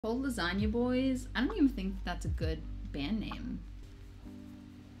Cold Lasagna Boys. I don't even think that's a good band name.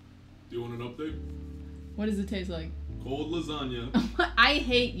 Do you want an update? What does it taste like? Cold lasagna. I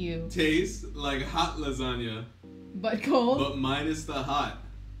hate you. Tastes like hot lasagna. But cold? But minus the hot.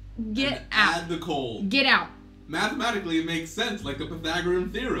 Get out. Add the cold. Get out. Mathematically, it makes sense, like the Pythagorean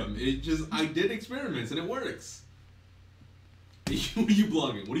theorem. I did experiments and it works. What are you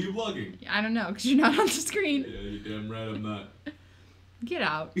blogging? What are you blogging? I don't know, because you're not on the screen. Yeah, you're damn right I'm not. Get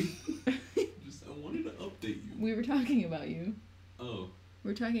out. I wanted to update you. We were talking about you. Oh.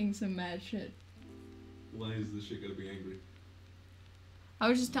 We're talking some mad shit. Why is this shit gonna be angry? I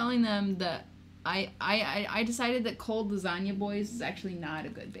was just telling them that I decided that Cold Lasagna Boys is actually not a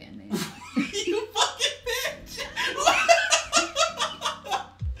good band name. You fucking bitch!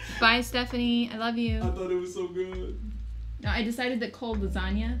 Bye, Stephanie. I love you. I thought it was so good. No, I decided that Cold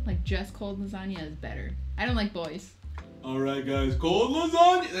Lasagna, like just Cold Lasagna, is better. I don't like boys. Alright guys, cold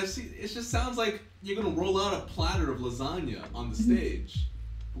lasagna! It just sounds like you're gonna roll out a platter of lasagna on the stage.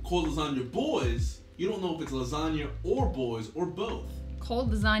 Cold lasagna boys, you don't know if it's lasagna or boys or both.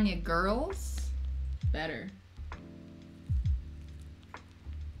 Cold Lasagna Girls? Better.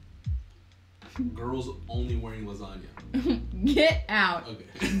 Girls only wearing lasagna. Get out.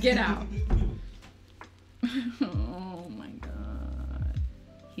 Okay. Get out. Oh my god.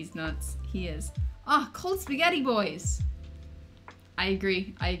 He's nuts. He is. Ah, Cold Spaghetti Boys. I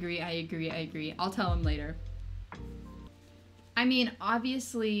agree. I'll tell him later. I mean,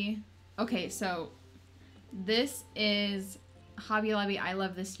 obviously... Okay, so... This is Hobby Lobby I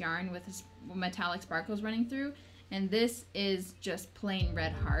Love This Yarn with this metallic sparkles running through. And this is just plain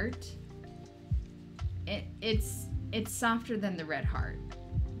Red Heart. It's softer than the Red Heart.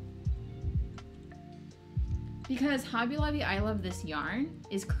 Because Hobby Lobby I Love This Yarn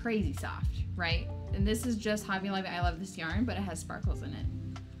is crazy soft, right? And this is just Hobby Lobby I Love This Yarn, but it has sparkles in it.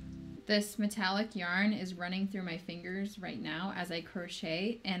 This metallic yarn is running through my fingers right now as I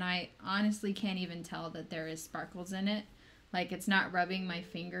crochet, and I honestly can't even tell that there is sparkles in it. Like, it's not rubbing my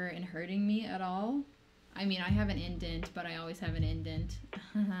finger and hurting me at all. I mean, I have an indent, but I always have an indent.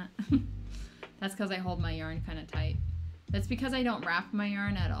 That's because I hold my yarn kind of tight. That's because I don't wrap my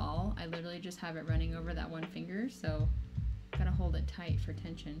yarn at all. I literally just have it running over that one finger, so gotta hold it tight for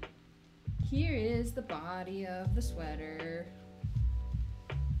tension. Here is the body of the sweater.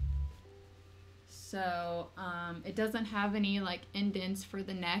 So, it doesn't have any like indents for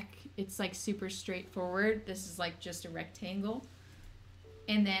the neck. It's like super straightforward. This is like just a rectangle.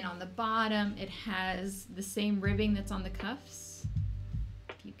 And then on the bottom, it has the same ribbing that's on the cuffs.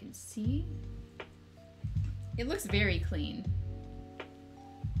 If you can see. It looks very clean.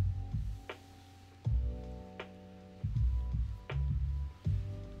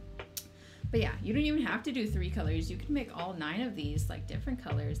 But yeah, you don't even have to do 3 colors. You can make all 9 of these like different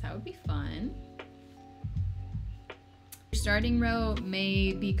colors. That would be fun. Your starting row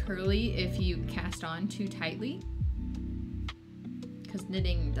may be curly if you cast on too tightly, because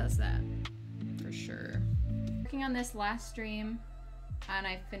knitting does that for sure. Working on this last stream, and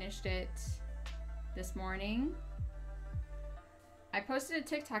I finished it this morning. I posted a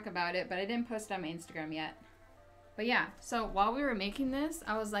TikTok about it, but I didn't post it on my Instagram yet. But yeah, so while we were making this,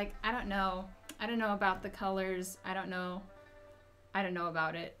 I was like, I don't know about the colors. I don't know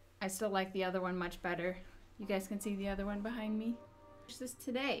about it. I still like the other one much better. You guys can see the other one behind me. This is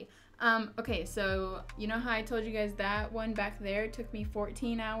today. Okay, so you know how I told you guys that one back there took me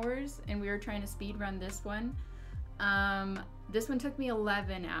 14 hours and we were trying to speed run this one? This one took me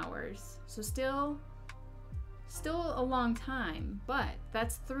 11 hours. So still a long time, but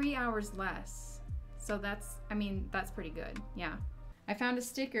that's 3 hours less. So that's pretty good, yeah. I found a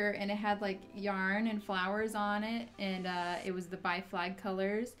sticker and it had like yarn and flowers on it, and it was the bi flag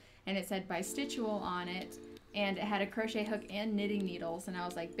colors, and it said Bistitchual on it, and it had a crochet hook and knitting needles, and I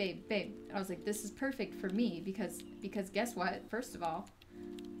was like, babe, I was like, this is perfect for me because guess what? First of all,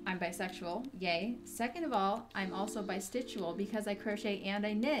 I'm bisexual, yay. Second of all, I'm also bistitchual because I crochet and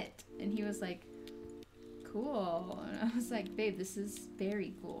I knit. And he was like, cool. And I was like, babe, this is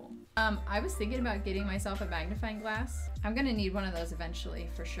very cool. I was thinking about getting myself a magnifying glass. I'm gonna need one of those eventually,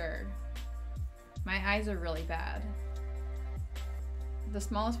 for sure. My eyes are really bad. The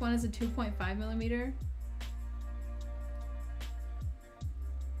smallest one is a 2.5 millimeter.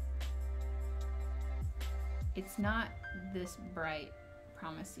 It's not this bright,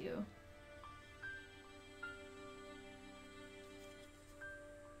 promise you.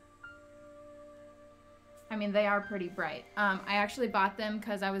 I mean, they are pretty bright. I actually bought them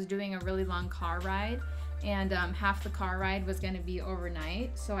because I was doing a really long car ride, and half the car ride was going to be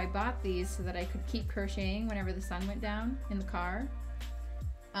overnight. So I bought these so that I could keep crocheting whenever the sun went down in the car.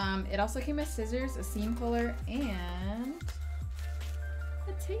 It also came with scissors, a seam puller, and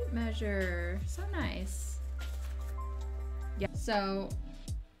a tape measure. So nice. Yeah. So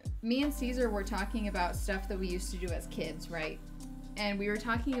me and Cesar were talking about stuff that we used to do as kids, right? And we were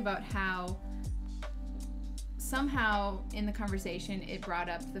talking about how somehow in the conversation it brought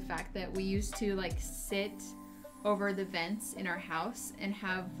up the fact that we used to like sit over the vents in our house and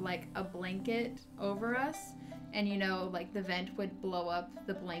have like a blanket over us, and you know, like the vent would blow up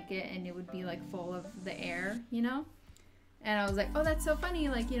the blanket and it would be like full of the air, you know? And I was like, oh, that's so funny,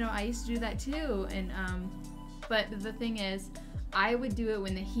 like, you know, I used to do that too. And but the thing is, I would do it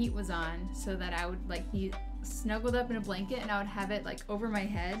when the heat was on, so that I would like be snuggled up in a blanket and I would have it like over my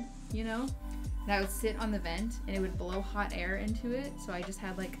head, you know? And I would sit on the vent and it would blow hot air into it, so I just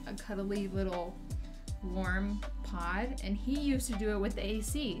had like a cuddly little warm pod. And he used to do it with the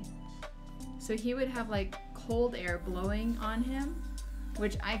AC, so he would have like cold air blowing on him,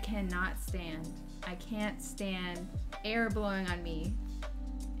 which I cannot stand. I can't stand air blowing on me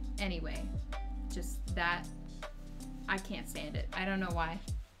anyway. Just that, I can't stand it. I don't know why.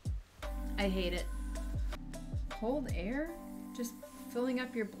 I hate it. Cold air just filling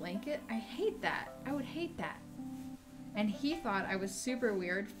up your blanket, I hate that. I would hate that. And he thought I was super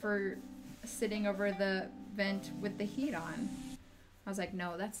weird for sitting over the vent with the heat on. I was like,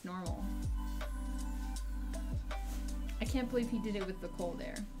 no, that's normal. I can't believe he did it with the cold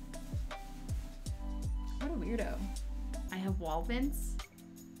air. What a weirdo. I have wall vents.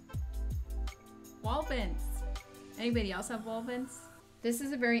 Wall vents. Anybody else have wall vents? This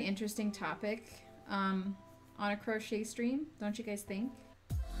is a very interesting topic on a crochet stream, don't you guys think?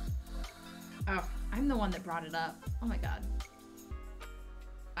 Oh, I'm the one that brought it up. Oh my god.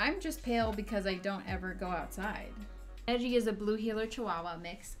 I'm just pale because I don't ever go outside. Edgy is a blue heeler chihuahua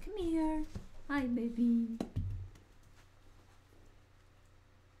mix. Come here. Hi, baby.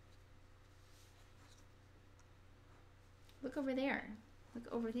 Look over there.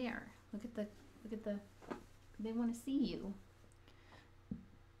 Look over there. Look at the, they want to see you.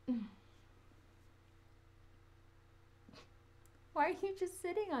 Why are you just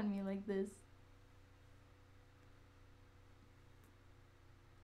sitting on me like this?